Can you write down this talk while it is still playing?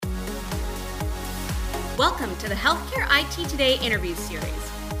Welcome to the Healthcare IT Today interview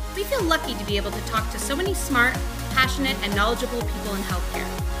series. We feel lucky to be able to talk to so many smart, passionate, and knowledgeable people in healthcare.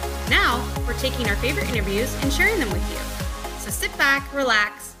 Now, we're taking our favorite interviews and sharing them with you. So sit back,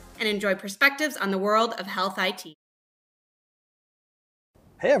 relax, and enjoy perspectives on the world of health IT.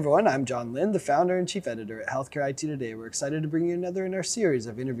 Hey everyone, I'm John Lynn, the founder and chief editor at Healthcare IT Today. We're excited to bring you another in our series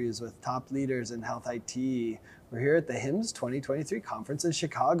of interviews with top leaders in health IT. We're here at the HIMSS 2023 conference in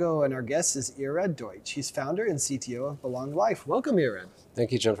Chicago, and our guest is Irad Deutsch. He's founder and CTO of Belong.Life. Welcome, Irad.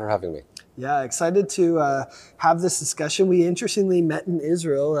 Thank you, John, for having me. Yeah, excited to have this discussion. We interestingly met in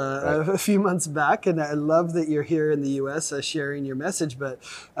Israel a few months back, and I love that you're here in the U.S. Sharing your message. But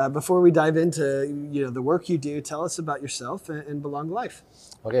before we dive into the work you do, tell us about yourself and Belong.Life.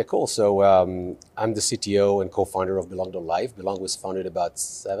 Okay, cool. So I'm the CTO and co-founder of Belong.Life. Belong was founded about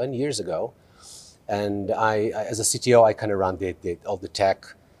 7 years ago. And I, as a CTO, I kind of run all the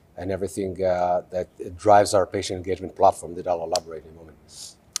tech and everything that drives our patient engagement platform that I'll elaborate in a moment.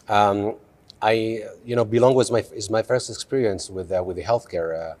 Belong is my first experience with the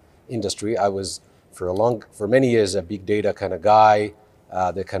healthcare industry. I was for many years a big data kind of guy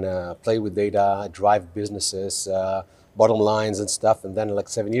that kind of play with data, drive businesses, bottom lines and stuff. And then like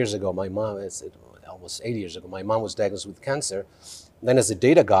 7 years ago, almost 8 years ago, my mom was diagnosed with cancer. Then as a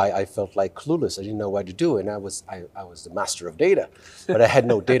data guy, I felt like clueless. I didn't know what to do. And I was the master of data, but I had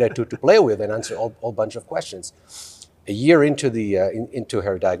no data to play with and answer a whole bunch of questions. A year into into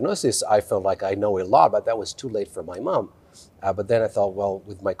her diagnosis, I felt like I know a lot, but that was too late for my mom. But then I thought, well,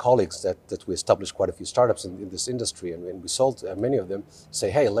 with my colleagues that we established quite a few startups in this industry, and we sold many of them, say,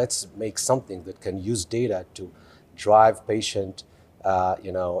 hey, let's make something that can use data to drive patient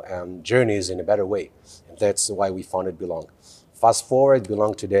journeys in a better way. And that's why we founded Belong. Fast forward,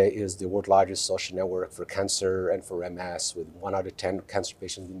 Belong today is the world's largest social network for cancer and for MS, with 1 out of 10 cancer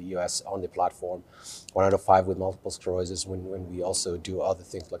patients in the US on the platform, 1 out of 5 with multiple sclerosis, when we also do other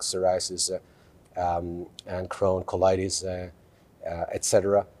things like psoriasis and Crohn, colitis,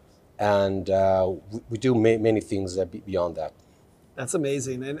 etc. And we do many things beyond that. That's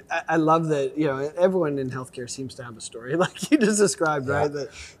amazing. And I love that, everyone in healthcare seems to have a story like you just described, right? That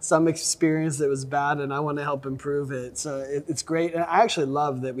some experience that was bad and I want to help improve it. So it's great. And I actually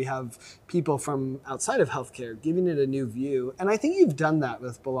love that we have people from outside of healthcare giving it a new view. And I think you've done that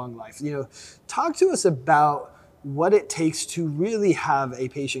with Belong.Life. Talk to us about what it takes to really have a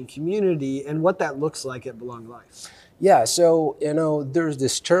patient community and what that looks like at Belong.Life. Yeah, so, there's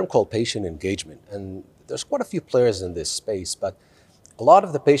this term called patient engagement, and there's quite a few players in this space, but a lot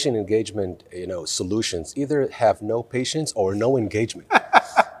of the patient engagement, solutions either have no patients or no engagement.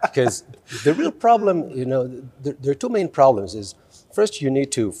 Because the real problem, there are two main problems. Is first you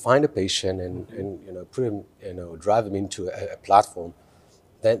need to find a patient and put him, drive him into a platform.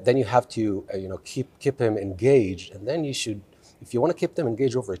 Then you have to, keep him engaged, and then you should, if you want to keep them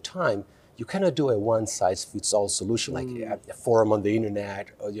engaged over time, you cannot do a one-size-fits-all solution like a forum on the internet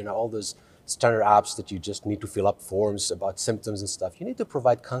or all those standard apps that you just need to fill up forms about symptoms and stuff. You need to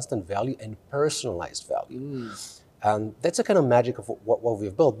provide constant value and personalized value. And that's a kind of magic of what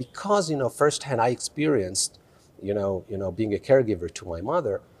we've built, because, firsthand I experienced, being a caregiver to my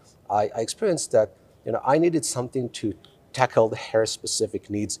mother, I experienced that, I needed something to tackle her specific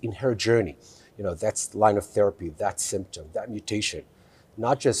needs in her journey. That's the line of therapy, that symptom, that mutation,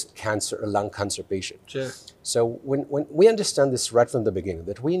 not just cancer, a lung cancer patient. Sure. So when we understand this right from the beginning,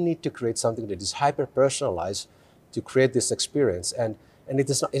 that we need to create something that is hyper-personalized to create this experience, and it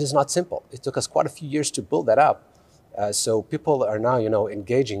is not simple. It took us quite a few years to build that up. So people are now,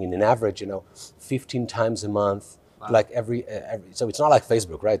 engaging in an average, 15 times a month, like every. So it's not like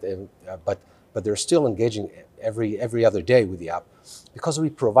Facebook, right? But they're still engaging every other day with the app, because we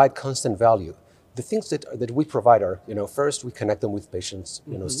provide constant value. The things that we provide are, first we connect them with patients,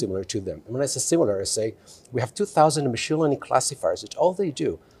 similar to them. And when I say similar, I say we have 2,000 machine learning classifiers, which all they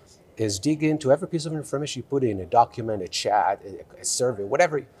do is dig into every piece of information you put in, a document, a chat, a survey,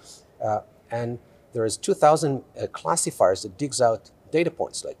 whatever. And there's 2,000 classifiers that digs out data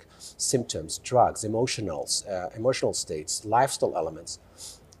points like symptoms, drugs, emotional states, lifestyle elements.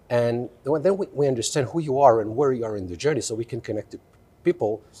 And then we understand who you are and where you are in the journey, so we can connect to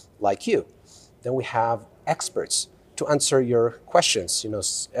people like you. Then we have experts to answer your questions.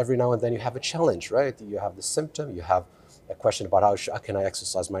 Every now and then you have a challenge, right? You have the symptom, you have a question about how can I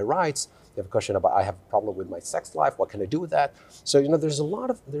exercise my rights? You have a question about I have a problem with my sex life, what can I do with that? So,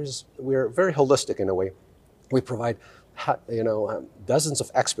 we're very holistic in a way. We provide, dozens of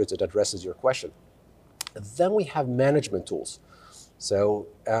experts that addresses your question. Then we have management tools. So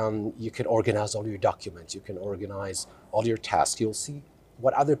you can organize all your documents, you can organize all your tasks. You'll see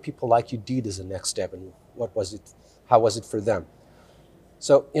what other people like you did as a next step, and what was it, how was it for them.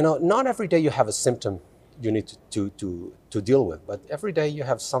 So, not every day you have a symptom you need to deal with, but every day you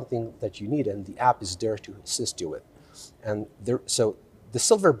have something that you need, and the app is there to assist you with. And so the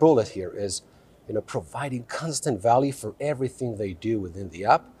silver bullet here is, providing constant value for everything they do within the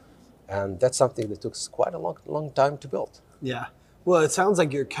app. And that's something that took us quite a long time to build. Yeah. Well, it sounds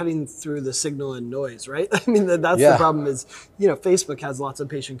like you're cutting through the signal and noise, right? I mean, that's Yeah. the problem is, Facebook has lots of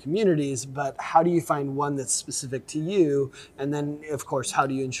patient communities, but how do you find one that's specific to you? And then, of course, how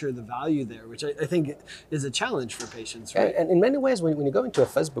do you ensure the value there, which I think is a challenge for patients, right? And in many ways, when you go into a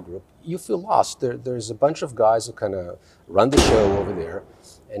Facebook group, you feel lost. There's a bunch of guys who kind of run the show over there,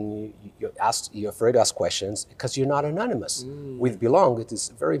 and you're afraid to ask questions because you're not anonymous. With Belong, it is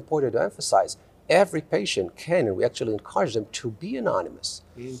very important to emphasize every patient can, and we actually encourage them to be anonymous.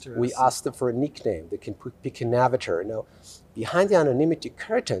 We ask them for a nickname. They can pick an avatar. Behind the anonymity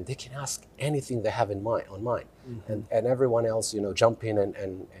curtain, they can ask anything they have on mind, and everyone else, jump in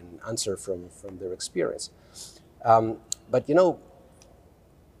and answer from their experience. But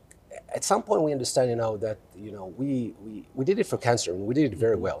at some point we understand, that we did it for cancer, and we did it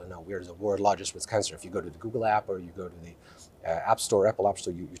very well. We're the world largest with cancer. If you go to the Google app or you go to the App Store, Apple App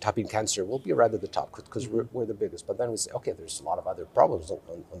Store, you type in cancer, we'll be right at the top because we're the biggest. But then we say, okay, there's a lot of other problems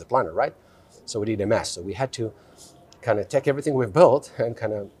on the planet, right? So we did MS. So we had to kind of take everything we've built and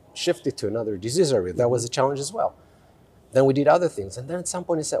kind of shift it to another disease area. That was a challenge as well. Then we did other things. And then at some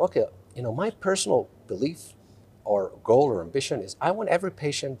point we said, okay, my personal belief or goal or ambition is I want every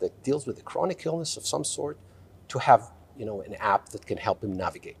patient that deals with a chronic illness of some sort to have, an app that can help him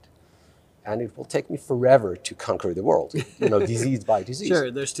navigate. And it will take me forever to conquer the world, disease by disease.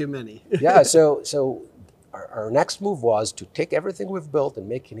 Sure, there's too many. Yeah, so our next move was to take everything we've built and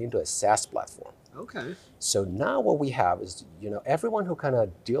make it into a SaaS platform. Okay. So now what we have is, everyone who kind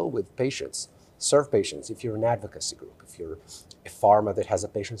of deal with patients, serve patients, if you're an advocacy group, if you're a pharma that has a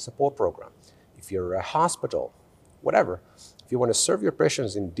patient support program, if you're a hospital, whatever, if you want to serve your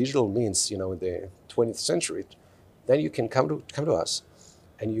patients in digital means, in the 20th century, then you can come to us.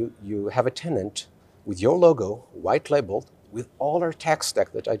 And you have a tenant with your logo, white labeled, with all our tech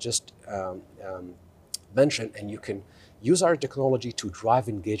stack that I just mentioned, and you can use our technology to drive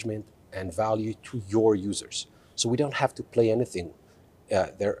engagement and value to your users. So we don't have to play anything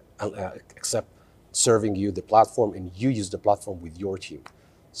there except serving you the platform, and you use the platform with your team.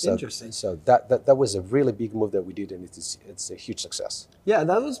 So, Interesting. So that was a really big move that we did, and it's a huge success. Yeah,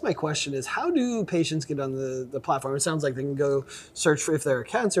 that was my question is how do patients get on the platform? It sounds like they can go search for if they're a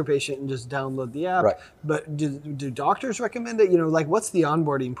cancer patient and just download the app. Right. But do doctors recommend it? What's the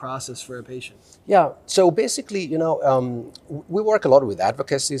onboarding process for a patient? Yeah, so basically, we work a lot with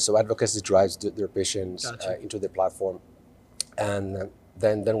advocacy. So advocacy drives their patients into the platform. And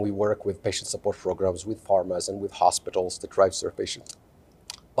then we work with patient support programs, with pharmas and with hospitals that drives their patients.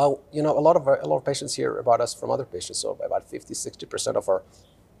 Well, a lot of patients hear about us from other patients. So about 50-60% of our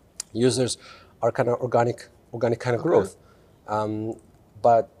users are kind of organic kind of growth.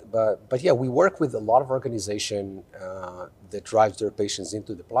 But yeah, we work with a lot of organization that drives their patients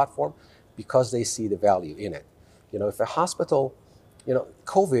into the platform because they see the value in it. If a hospital,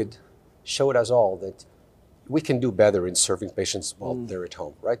 COVID showed us all that we can do better in serving patients while they're at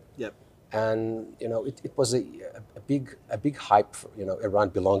home, right? Yep. And it was a big hype,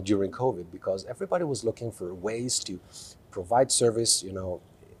 around Belong during COVID because everybody was looking for ways to provide service,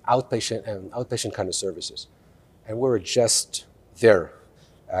 outpatient kind of services, and we were just there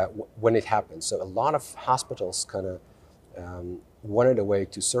when it happened. So a lot of hospitals kind of wanted a way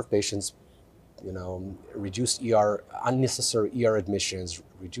to serve patients, reduce unnecessary ER admissions,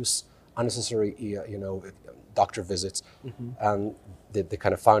 reduce unnecessary doctor visits, and they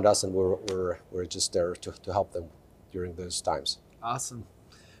kind of found us, and we're just there to help them during those times. Awesome.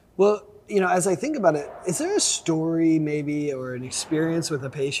 Well, as I think about it, is there a story maybe or an experience with a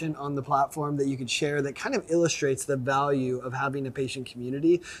patient on the platform that you could share that kind of illustrates the value of having a patient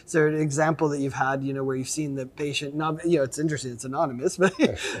community? Is there an example that you've had, where you've seen the patient, not, it's interesting, it's anonymous, but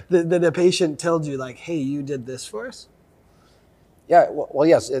that a patient told you like, hey, you did this for us? Yeah, well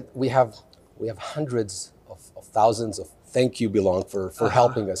yes, we have hundreds of thousands of thank you Belong for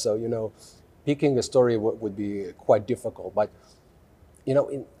helping us. So, picking a story would be quite difficult, but,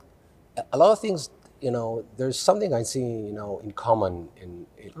 in a lot of things, there's something I see, in common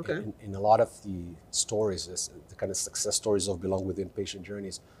in a lot of the stories, the kind of success stories of Belong within patient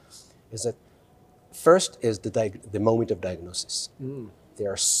journeys, is that first is the moment of diagnosis. They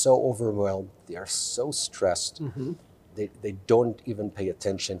are so overwhelmed, they are so stressed, they don't even pay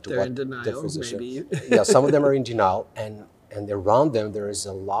attention to They're what in denial, the physician. maybe. Yeah, some of them are in denial, and and around them there is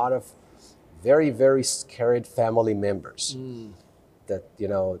a lot of very, very scared family members that, you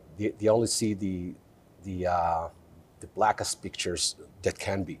know, they only see the blackest pictures that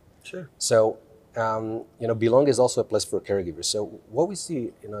can be. Sure. So, you know, Belong is also a place for caregivers. So what we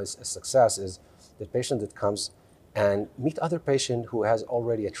see, you know, as a success is the patient that comes and meet other patient who has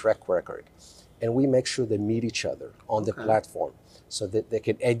already a track record. And we make sure they meet each other on the platform so that they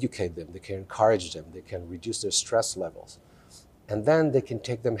can educate them, they can encourage them, they can reduce their stress levels. And then they can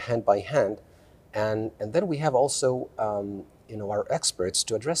take them hand by hand. And then we have also, you know, our experts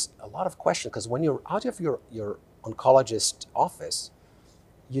to address a lot of questions, because when you're out of your oncologist office,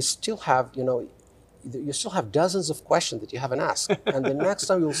 you still have, you know, you still have dozens of questions that you haven't asked. And the next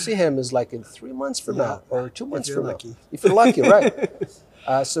time you'll see him is like in 3 months from now or 2 months from now. If you're lucky, right?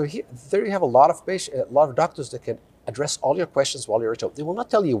 So there you have a lot of doctors that can address all your questions while you're at home. They will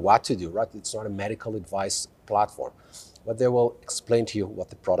not tell you what to do, right? It's not a medical advice platform, but they will explain to you what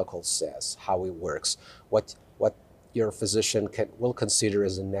the protocol says, how it works, what your physician will consider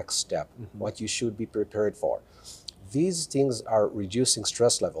as the next step, what you should be prepared for. These things are reducing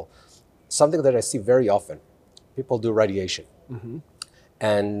stress level. Something that I see very often, people do radiation.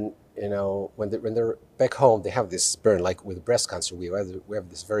 And you know, when they're back home, they have this burn, like with breast cancer, we have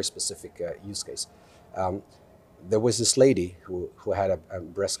this very specific use case. There was this lady who had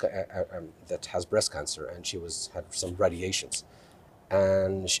that has breast cancer, and she had some radiations.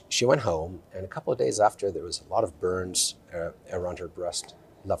 And she went home, and a couple of days after, there was a lot of burns around her breast,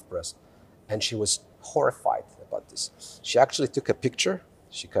 left breast, and she was horrified about this. She actually took a picture.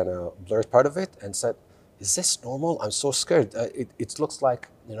 She kind of blurred part of it and said, "Is this normal? I'm so scared. It looks like,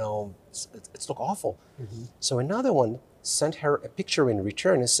 you know, it's look awful." So another one sent her a picture in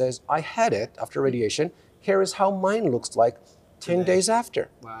return and says, "I had it after radiation. Here is how mine looks like 10 days after."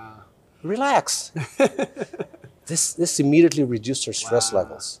 Wow. Relax. This immediately reduced her stress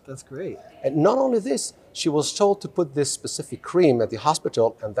levels. That's great. And not only this, she was told to put this specific cream at the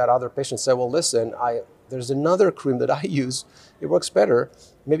hospital, and that other patient said, "Well, listen, there's another cream that I use. It works better.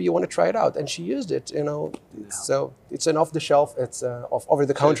 Maybe you want to try it out." And she used it, you know. So it's an off-the-shelf, it's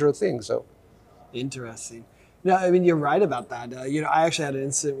over-the-counter thing. So interesting. No, I mean, you're right about that. You know, I actually had an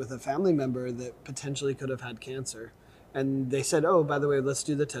incident with a family member that potentially could have had cancer. And they said, "Oh, by the way, let's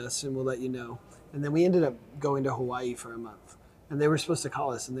do the test and we'll let you know." And then we ended up going to Hawaii for a month. And they were supposed to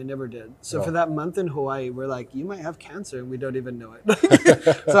call us, and they never did. So for that month in Hawaii, we're like, "You might have cancer," and we don't even know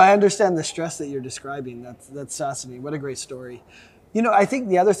it. So I understand the stress that you're describing. That's fascinating. What a great story. You know, I think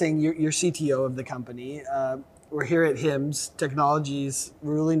the other thing, you're CTO of the company. We're here at HIMSS, technology's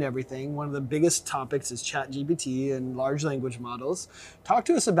ruling everything. One of the biggest topics is ChatGPT and large language models. Talk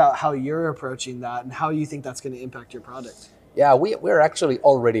to us about how you're approaching that and how you think that's going to impact your product. Yeah, we're actually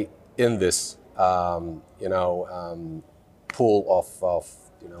already in this, pool of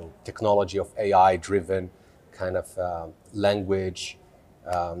technology, of AI-driven kind of language,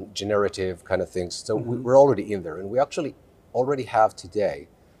 generative kind of things. So we're already in there, and we actually already have today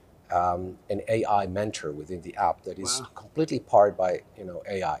an AI mentor within the app that is completely powered by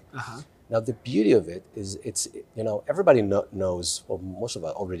AI. Now the beauty of it is it's everybody knows, well, most of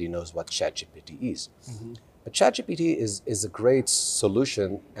us already knows what ChatGPT is. But ChatGPT is a great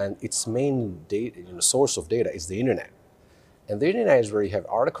solution, and its main data, source of data is the internet. And the internet is where you have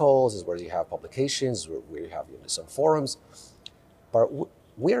articles, is where you have publications, where you have some forums. But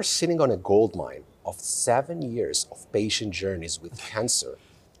we are sitting on a gold mine of 7 years of patient journeys with cancer,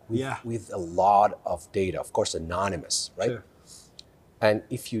 with a lot of data, of course, anonymous, right? Sure. And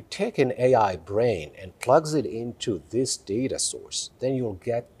if you take an AI brain and plugs it into this data source, then you'll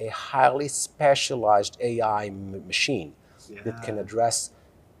get a highly specialized AI machine that can address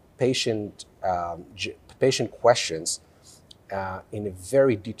patient questions in a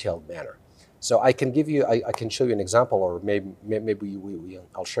very detailed manner. So I can give you, I can show you an example, or maybe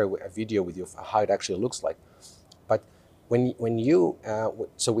I'll share a video with you of how it actually looks like. But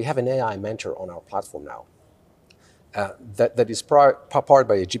so we have an AI mentor on our platform now. That is powered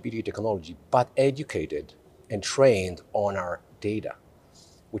by a GPT technology, but educated and trained on our data,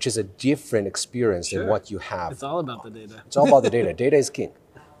 which is a different experience than what you have. It's all about the data. It's all about the data. Data is king.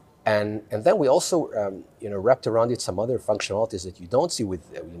 And then we also wrapped around it some other functionalities that you don't see with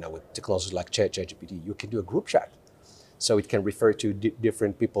with technologies like ChatGPT. You can do a group chat, so it can refer to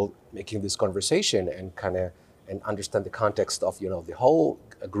different people making this conversation and and understand the context of the whole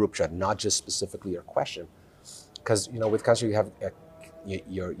group chat, not just specifically your question. Because with cancer you have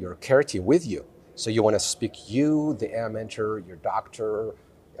your care team with you, so you want to speak the AI mentor, your doctor,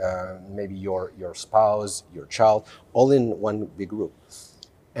 maybe your spouse, your child, all in one big group.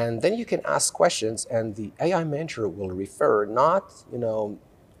 And then you can ask questions, and the AI mentor will refer, not,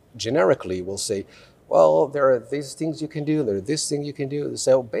 generically, will say, well, there are these things you can do, there are this thing you can do.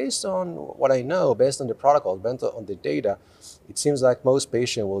 So based on what I know, based on the protocol, based on the data, it seems like most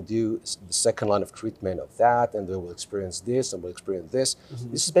patients will do the second line of treatment of that, and they will experience this, and will experience this.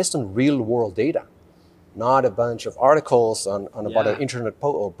 This is based on real world data, not a bunch of articles on about an internet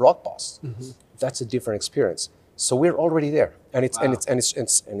or blog post. That's a different experience. So we're already there, and it's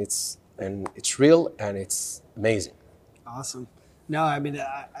it's real, and it's amazing. Awesome. No, I mean,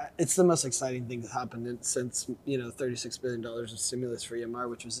 it's the most exciting thing that's happened since, $36 billion of stimulus for EMR,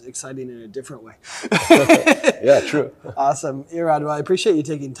 which was exciting in a different way. Yeah, true. Awesome. Irad, well, I appreciate you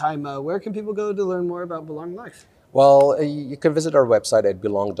taking time. Where can people go to learn more about Belong.Life? Well, you can visit our website at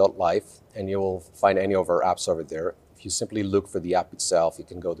Belong.Life, and you will find any of our apps over there. If you simply look for the app itself, you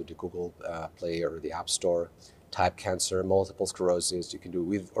can go to the Google Play or the App Store, type cancer, multiple sclerosis. You can do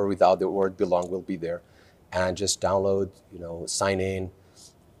with or without the word belong, will be there. And just download, sign in,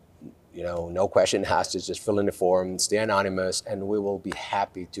 no question asked, just fill in the form, stay anonymous, and we will be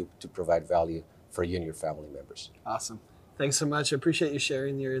happy to provide value for you and your family members. Awesome. Thanks so much. I appreciate you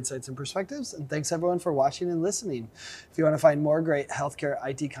sharing your insights and perspectives. And thanks everyone for watching and listening. If you want to find more great healthcare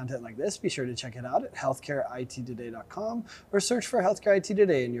IT content like this, be sure to check it out at healthcareittoday.com or search for Healthcare IT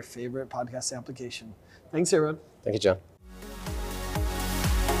Today in your favorite podcast application. Thanks, everyone. Thank you, John.